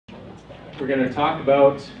we're going to talk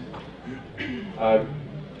about,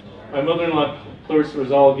 my mother-in-law, Clarissa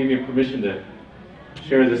Rosal, gave me permission to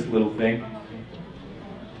share this little thing.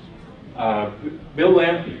 Bill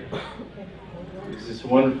Lampe is this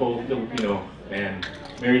wonderful Filipino man,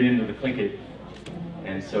 married into the Tlingit,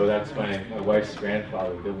 and so that's my wife's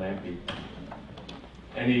grandfather, Bill Lampe.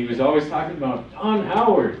 And he was always talking about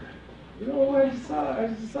Dauenhauer. You know, I just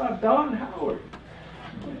saw Dauenhauer.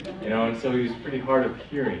 You know, and so he was pretty hard of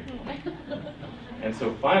hearing. And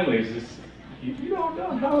so finally, it's just, you know,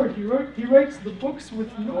 Dauenhauer, he writes the books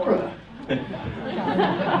with Nora.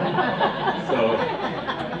 So,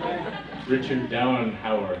 Richard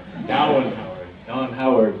Dauenhauer.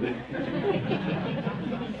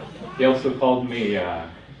 He also called me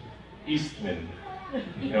Eastman.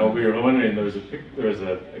 You know, we were wondering, there was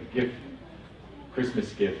a gift,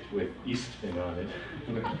 Christmas gift with Eastman on it.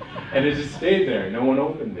 And it just stayed there. No one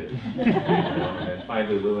opened it. You know, and then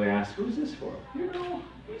finally Lily asked, "Who's this for?" "You know,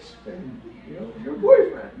 Eastman, you know, your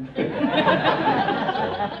boyfriend."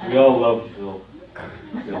 So we all loved Bill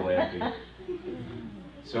Lampe.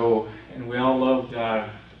 So, and we all loved,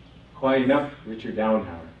 quite enough, Richard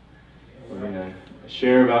Dauenhauer. We're going to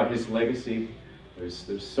share about his legacy. There's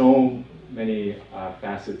so many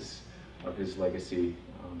facets of his legacy.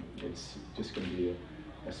 It's just going to be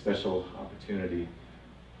a special opportunity.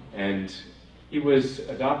 And he was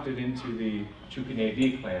adopted into the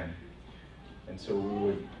Chukinedi clan. And so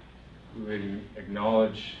we would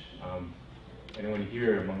acknowledge anyone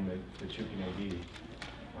here among the Chukinedi.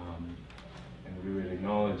 And we would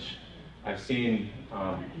acknowledge, I've seen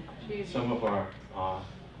some of our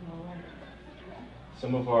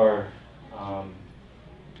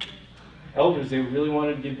elders, they really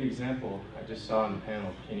wanted to give the example. I just saw on the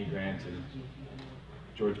panel Kenny Grant and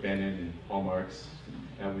George Bennett and Paul Marks,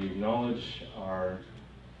 that we acknowledge our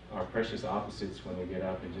precious opposites when we get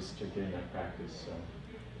up and just check in that practice. So,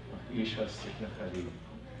 Ishas Siknachadi,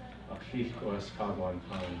 Akfik Oas Kagwan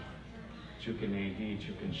Khan, Chukinedi,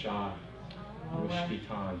 Chukinsha,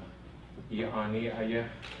 Rushkitan, Iani Ayah,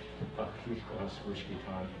 Akfik Oas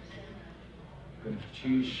Rushkitan,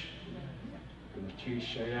 Gunchish,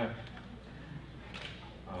 Gunchishaya.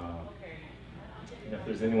 And if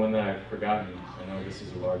there's anyone that I've forgotten, I know this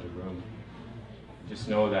is a larger room, just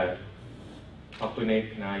know that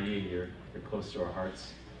Papunek Nayi, you're close to our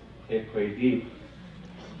hearts. He Kwedi,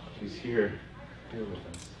 she's here with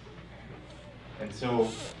us. And so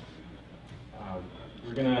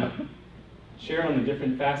we're going to share on the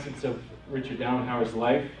different facets of Richard Dauenhauer's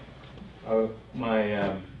life.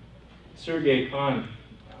 My Sergei Khan,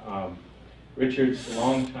 Richard's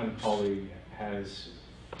longtime colleague, has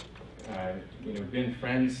been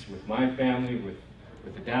friends with my family, with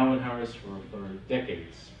the Dauenhauers for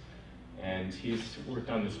decades. And he's worked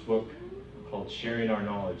on this book called Sharing Our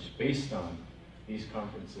Knowledge, based on these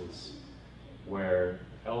conferences, where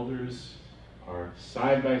elders are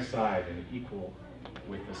side by side and equal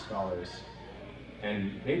with the scholars.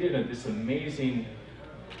 And they did this amazing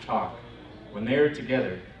talk. When they were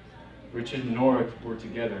together, Richard and Nora were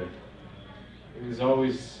together, it was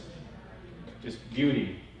always just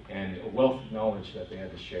beauty and a wealth of knowledge that they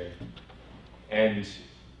had to share. And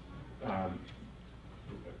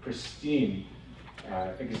pristine,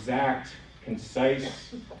 exact,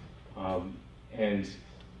 concise, and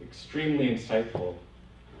extremely insightful,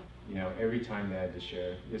 you know, every time they had to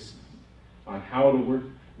share this on how to work,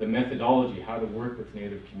 the methodology, how to work with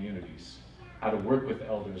Native communities, how to work with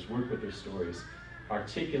elders, work with their stories,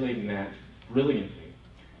 articulating that brilliantly.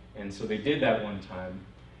 And so they did that one time.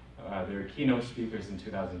 They were keynote speakers in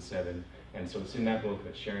 2007, and so it's in that book,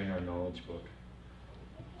 that Sharing Our Knowledge book.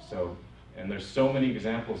 So, and there's so many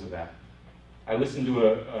examples of that. I listened to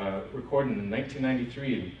a recording in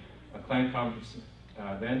 1993, a clan conference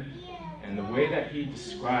then, and the way that he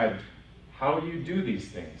described how you do these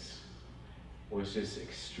things was just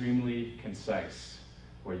extremely concise,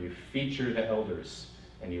 where you feature the elders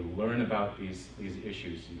and you learn about these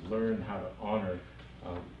issues. You learn how to honor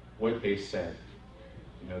what they said.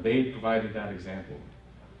 You know, they provided that example,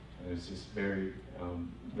 and it's just very,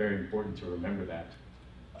 very important to remember that.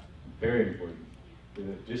 Very important.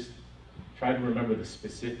 Just try to remember the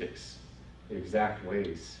specifics, the exact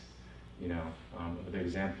ways, you know, of the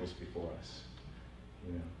examples before us.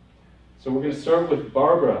 You know. So we're going to start with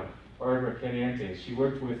Barbara Caliente. She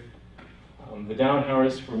worked with the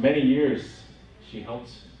Dauenhauers for many years. She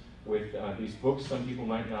helped with these books. Some people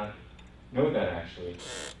might not know that, actually,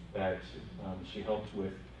 that she helped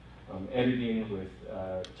with editing, with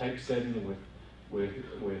typesetting, with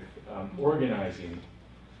organizing.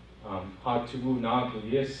 Hatubu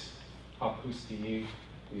Naguyis, Hapusti,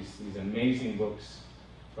 these amazing books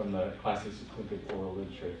from the classes of oral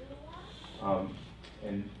literature.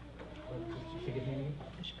 And what did you forget her name?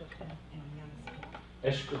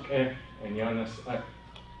 Eshkuk and Yanas.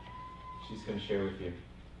 She's going to share with you.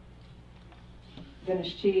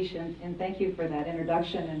 Ganesh, and thank you for that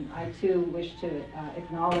introduction. And I too wish to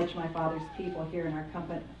acknowledge my father's people here in our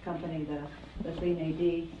company, the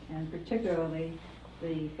Legacies, and particularly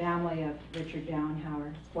the family of Richard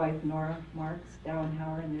Dauenhauer, his wife Nora Marks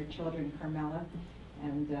Dauenhauer, and their children Carmela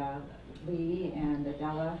and Lee and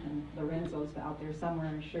Adela and Lorenzo's out there somewhere,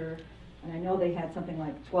 I'm sure. And I know they had something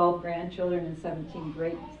like 12 grandchildren and 17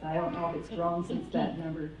 great. I don't know if it's grown since that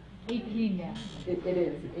number. 18 now. It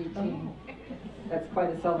is 18. That's quite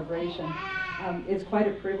a celebration. It's quite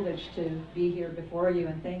a privilege to be here before you,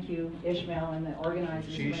 and thank you, Ishmael, and the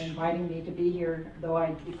organizers for inviting me to be here. Though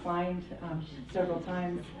I declined several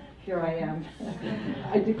times, here I am.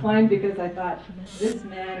 I declined because I thought, this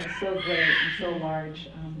man is so great and so large.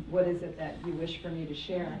 What is it that you wish for me to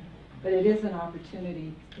share? But it is an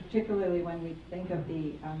opportunity, particularly when we think of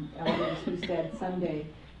the elders who said, someday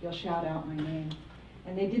you'll shout out my name.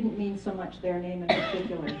 And they didn't mean so much their name in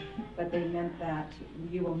particular, but they meant that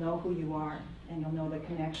you will know who you are and you'll know the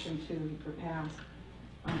connection to your past.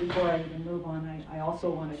 Before I even move on, I also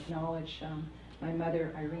want to acknowledge my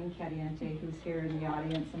mother, Irene Cadiente, who's here in the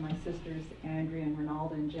audience, and my sisters, Andrea and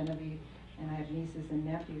Ronaldo and Genevieve, and I have nieces and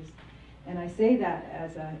nephews. And I say that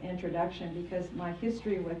as an introduction because my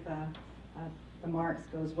history with the Marks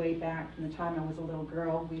goes way back from the time I was a little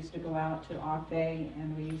girl. We used to go out to Ock Bay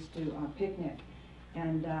and we used to picnic.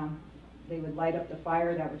 And they would light up the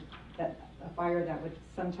fire a fire that would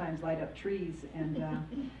sometimes light up trees, and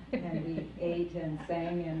we ate and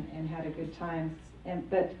sang and had a good time.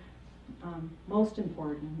 But most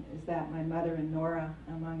important is that my mother and Nora,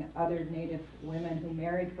 among other Native women who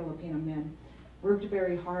married Filipino men, worked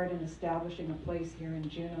very hard in establishing a place here in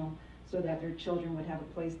Juneau so that their children would have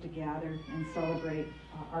a place to gather and celebrate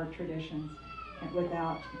our traditions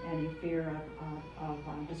without any fear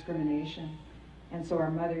of discrimination. And so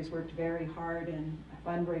our mothers worked very hard in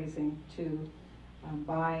fundraising to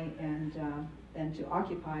buy and then to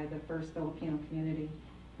occupy the first Filipino community.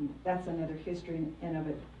 And that's another history in and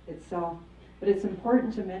of itself. But it's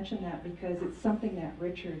important to mention that because it's something that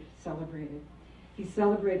Richard celebrated. He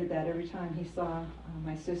celebrated that every time he saw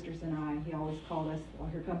my sisters and I. He always called us, well,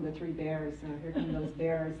 here come the three bears, here come those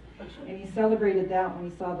bears. And he celebrated that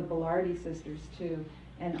when he saw the Belardi sisters too.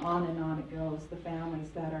 And on it goes, the families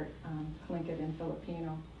that are Tlingit and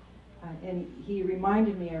Filipino. And he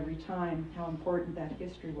reminded me every time how important that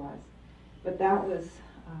history was. But that was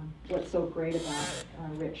what's so great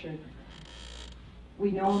about Richard.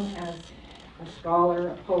 We know him as a scholar,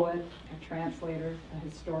 a poet, a translator, a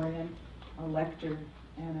historian, a lector,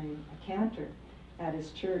 and a cantor at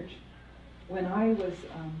his church. When I was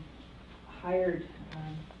hired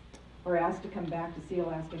or asked to come back to Sea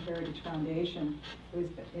Alaska Heritage Foundation, it was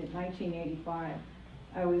in 1985.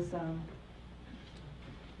 I was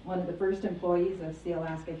one of the first employees of Sea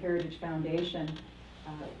Alaska Heritage Foundation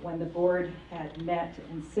when the board had met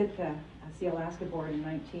in Sitka, Sea Alaska board, in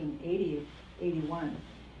 1981.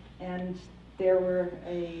 And there were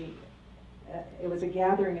it was a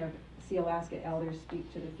gathering of Sea Alaska elders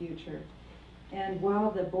speak to the future. And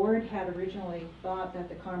while the board had originally thought that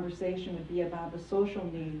the conversation would be about the social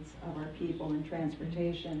needs of our people in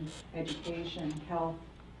transportation, education, health,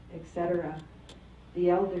 etc., the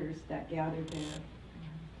elders that gathered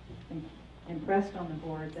there impressed on the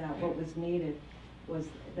board that what was needed was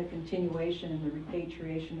the continuation and the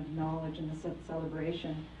repatriation of knowledge and the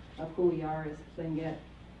celebration of who we are as Tlingit,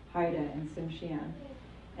 Haida, and Tsimshian.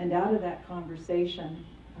 And out of that conversation,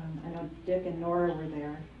 I know Dick and Nora were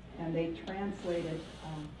there, and they translated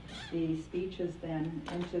the speeches then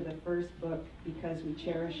into the first book, Because We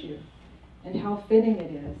Cherish You. And how fitting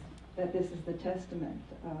it is that this is the testament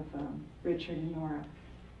of Richard and Nora,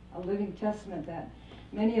 a living testament that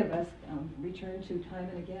many of us return to time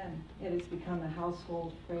and again. It has become a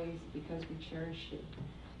household phrase, because we cherish you.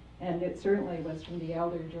 And it certainly was from the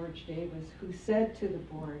elder George Davis, who said to the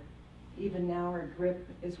board, even now our grip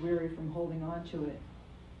is weary from holding on to it.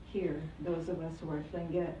 Here, those of us who are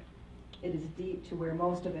Tlingit, it is deep to where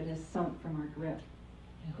most of it is sunk from our grip.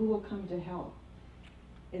 And who will come to help?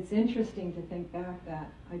 It's interesting to think back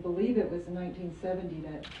that I believe it was in 1970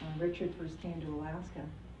 that Richard first came to Alaska,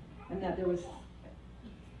 and that there was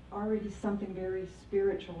already something very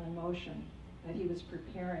spiritual in motion that he was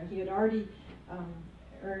preparing. He had already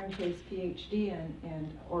earned his PhD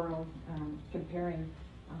in oral comparing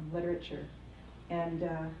literature. And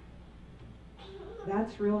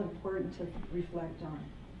that's real important to reflect on.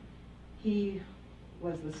 He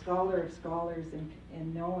was the scholar of scholars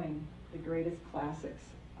in knowing the greatest classics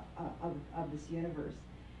of this universe.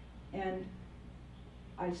 And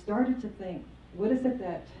I started to think, what is it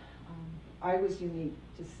that I was unique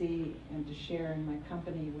to see and to share in my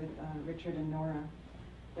company with Richard and Nora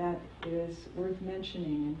that is worth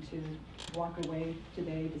mentioning, and to walk away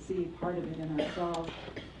today to see part of it in ourselves.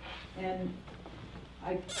 And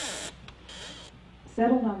I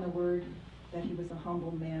settled on the word that he was a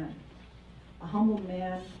humble man. A humble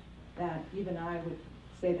man that even I would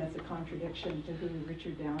say that's a contradiction to who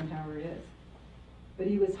Richard Dauenhauer is. But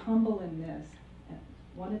he was humble in this. And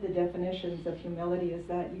one of the definitions of humility is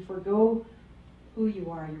that you forgo who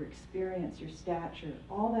you are, your experience, your stature,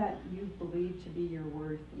 all that you believe to be your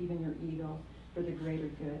worth, even your ego, for the greater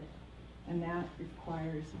good. And that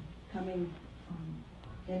requires coming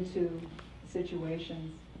into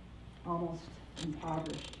situations almost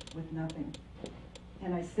impoverished with nothing.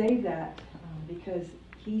 And I say that because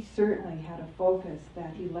he certainly had a focus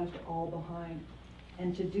that he left all behind.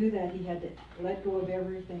 And to do that, he had to let go of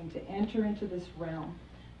everything, to enter into this realm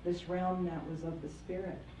that was of the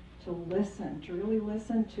Spirit, to listen, to really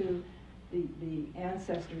listen to the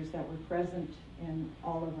ancestors that were present in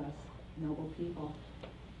all of us, noble people.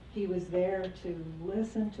 He was there to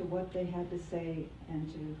listen to what they had to say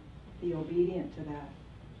and to be obedient to that.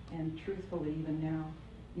 And truthfully, even now,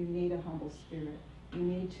 you need a humble spirit. You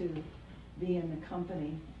need to be in the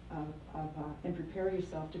company and prepare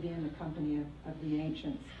yourself to be in the company of the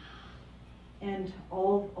ancients. And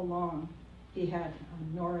all along, he had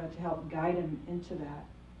Nora to help guide him into that.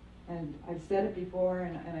 And I've said it before,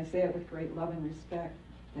 and I say it with great love and respect,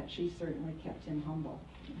 that she certainly kept him humble.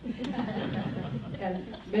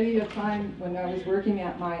 And many a time when I was working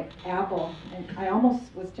at my apple, and I almost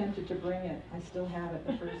was tempted to bring it, I still have it,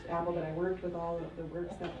 the first apple that I worked with, all of the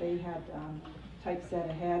works that they had typeset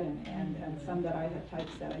ahead, and some that I had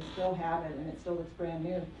typeset. I still have it, and it still looks brand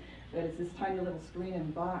new. But it's this tiny little screen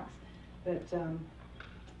and box. But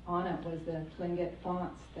on it was the Tlingit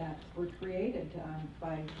fonts that were created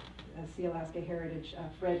by Sealaska Heritage.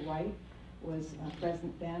 Fred White was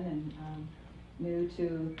present then and new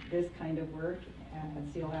to this kind of work at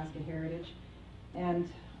Sealaska Heritage. And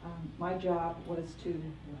my job was to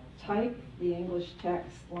type the English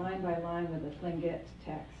text line by line with the Tlingit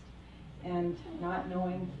text. And not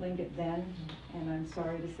knowing Tlingit then, and I'm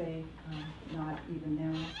sorry to say not even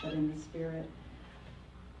now, but in the spirit,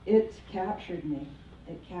 it captured me.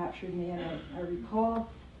 It captured me, and I recall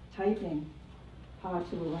typing Patu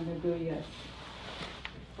Anaguya,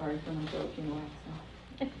 sorry for my Filipino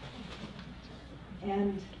accent.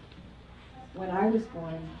 And when I was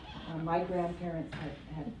born, my grandparents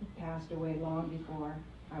had passed away long before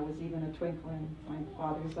I was even a twinkle in my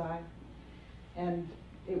father's eye. And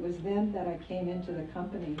it was then that I came into the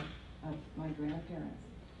company of my grandparents.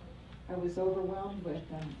 I was overwhelmed with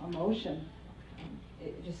emotion.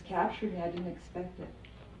 It just captured me. I didn't expect it.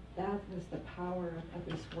 That was the power of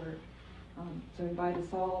this work. To invite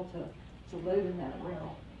us all to live in that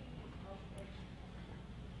realm.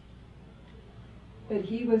 But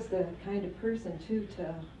he was the kind of person, too,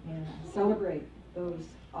 to celebrate those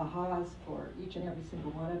ahas for each and every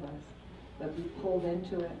single one of us, that we pulled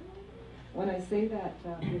into it. When I say that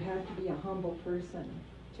you have to be a humble person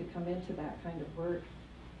to come into that kind of work,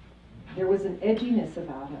 there was an edginess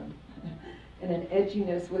about him. And an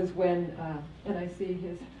edginess was when, and I see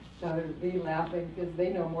his daughter Lee laughing because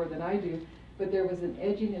they know more than I do, but there was an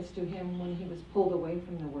edginess to him when he was pulled away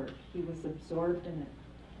from the work. He was absorbed in it.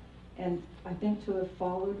 And I think to have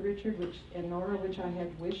followed Richard and Nora, which I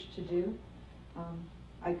had wished to do,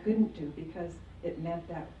 I couldn't do because it meant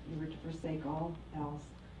that you were to forsake all else,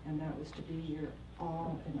 and that was to be your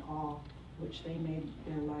all in all, which they made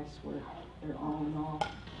their life's work, their all in all,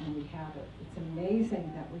 and we have it. It's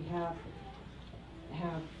amazing that we have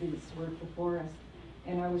this work before us.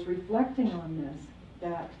 And I was reflecting on this,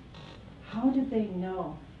 that how did they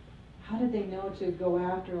know? How did they know to go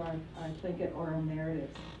after our Tlingit oral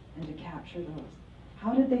narratives and to capture those?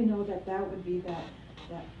 How did they know that that would be that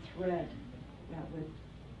thread that would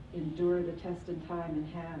endure the test in time and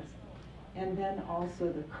has? And then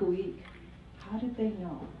also the Kuik. How did they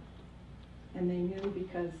know? And they knew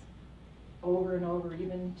because over and over,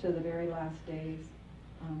 even to the very last days,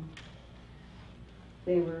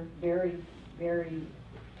 they were very, very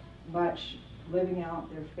much living out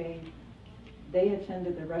their faith. They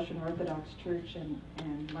attended the Russian Orthodox Church,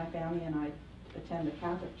 and my family and I attend the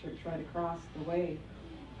Catholic Church right across the way.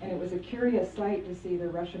 And it was a curious sight to see the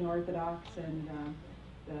Russian Orthodox and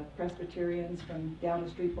the Presbyterians from down the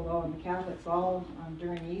street below, and the Catholics all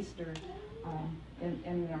during Easter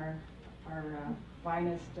in our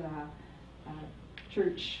finest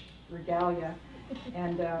church regalia,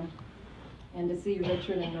 and to see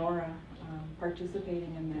Richard and Nora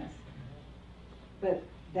participating in this. But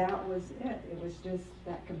that was it. It was just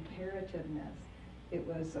that comparativeness. It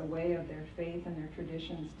was a way of their faith and their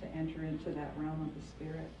traditions to enter into that realm of the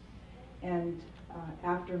Spirit. And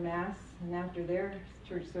after Mass and after their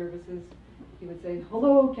church services, he would say,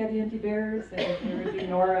 "Hello, Caliente Bears," and there would be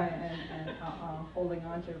Nora and holding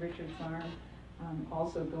on to Richard's arm,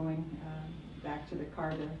 also going back to the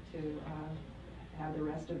car to have the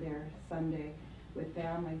rest of their Sunday with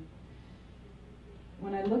family.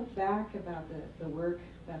 When I look back about the work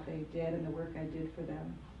that they did and the work I did for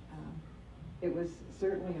them, it was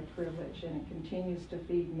certainly a privilege, and it continues to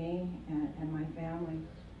feed me and my family.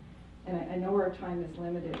 And I know our time is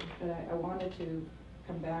limited, but I wanted to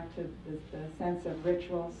come back to the sense of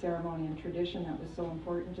ritual, ceremony, and tradition that was so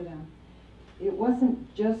important to them. It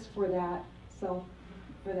wasn't just for that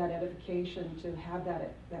edification, to have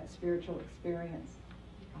that spiritual experience,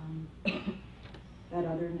 that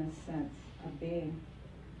otherness sense of being.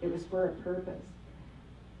 It was for a purpose.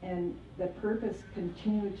 And the purpose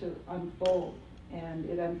continued to unfold, and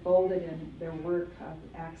it unfolded in their work of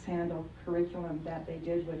axe handle curriculum that they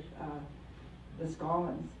did with the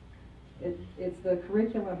Scollins. It's the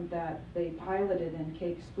curriculum that they piloted in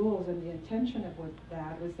Cake schools, and the intention of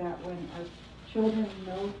that was that when our children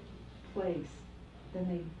know place, then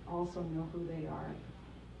they also know who they are.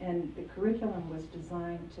 And the curriculum was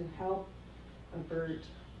designed to help avert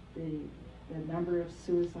the number of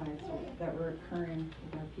suicides that were occurring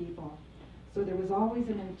with our people. So there was always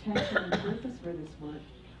an intention and purpose for this work.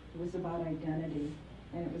 It was about identity,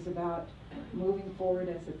 and it was about moving forward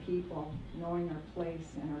as a people, knowing our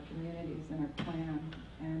place and our communities and our clan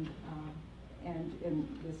and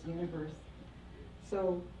in this universe.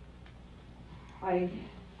 So I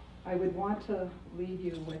would want to leave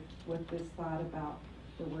you with this thought about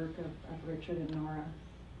the work of Richard and Nora,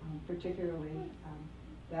 particularly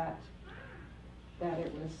that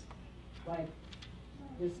it was like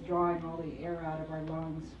just drawing all the air out of our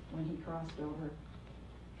lungs when he crossed over.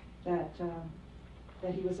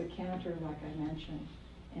 That he was a cantor, like I mentioned,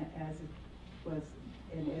 as it was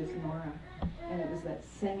and is Nora. And it was that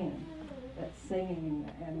singing,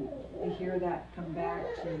 and to hear that come back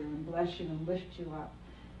to you and bless you and lift you up.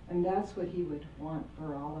 And that's what he would want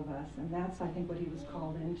for all of us. And that's, I think, what he was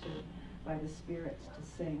called into by the spirits, to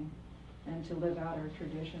sing and to live out our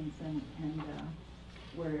traditions and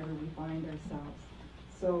wherever we find ourselves.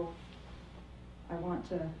 So I want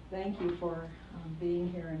to thank you for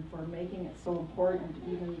being here and for making it so important,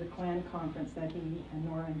 even the clan conference that he and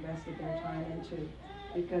Nora invested their time into,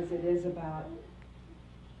 because it is about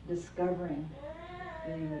discovering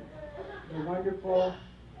the wonderful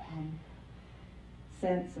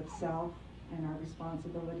sense of self and our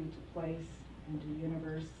responsibility to place and to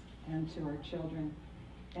universe and to our children.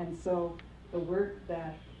 And so the work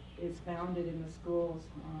that is founded in the schools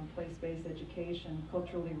on place-based education,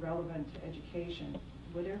 culturally relevant education,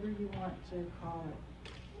 whatever you want to call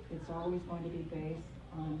it, it's always going to be based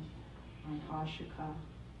on Hashuka,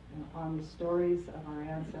 on the stories of our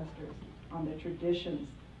ancestors, on the traditions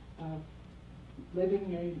of living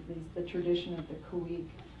the tradition of the Kuik,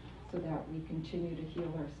 so that we continue to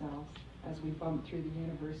heal ourselves as we bump through the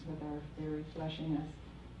universe with our very fleshiness,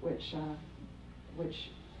 which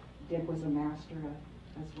Dick was a master of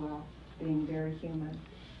as well, being very human.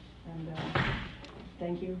 And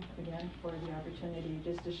thank you again for the opportunity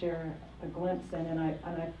just to share a glimpse, and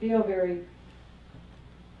I feel very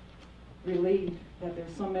relieved that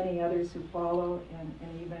there's so many others who follow,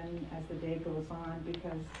 and even as the day goes on,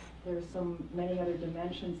 because there's so many other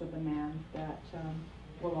dimensions of the man that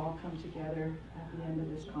will all come together at the end of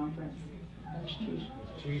this conference.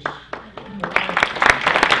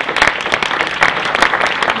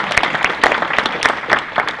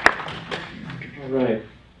 All right.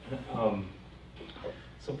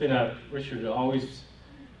 Something that Richard always,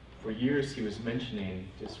 for years, he was mentioning,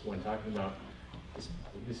 just when talking about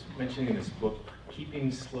mentioning this book,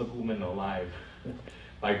 Keeping Slug Women Alive,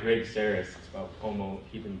 by Greg Saris. It's about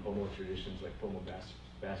keeping Pomo traditions like Pomo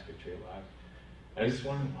basketry alive. And I just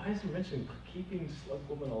wondered, why is he mentioning keeping slug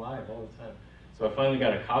women alive all the time? So I finally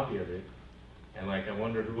got a copy of it, and I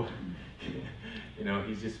wonder who,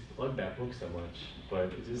 he's just plugged that book so much.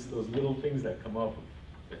 But it's just those little things that come up,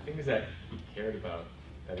 the things that he cared about,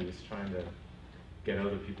 that he was trying to get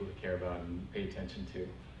other people to care about and pay attention to.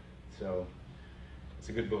 So it's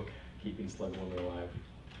a good book, Keeping Slug Women Alive.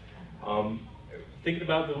 Thinking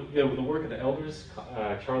about the work of the elders,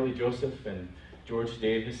 Charlie Joseph and George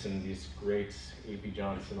Davis and these greats, A.P.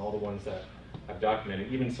 Johnson, all the ones that I've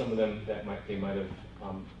documented, even some of them that they might have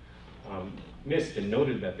missed and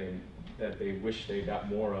noted that they wish they got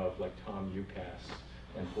more of, like Tom Ucas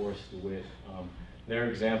and Forrest DeWitt. Their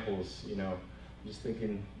examples, you know, I'm just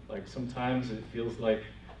thinking, like, sometimes it feels like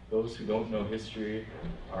those who don't know history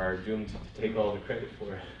are doomed to take all the credit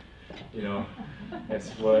for it. You know, that's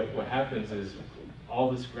what happens is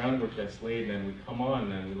all this groundwork that's laid, and then we come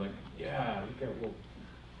on and we're like, yeah, look at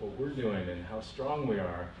what we're doing and how strong we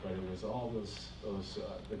are. But it was all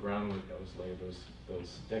the groundwork that was laid,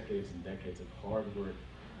 those decades and decades of hard work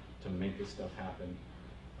to make this stuff happen,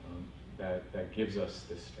 that gives us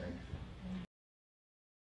this strength.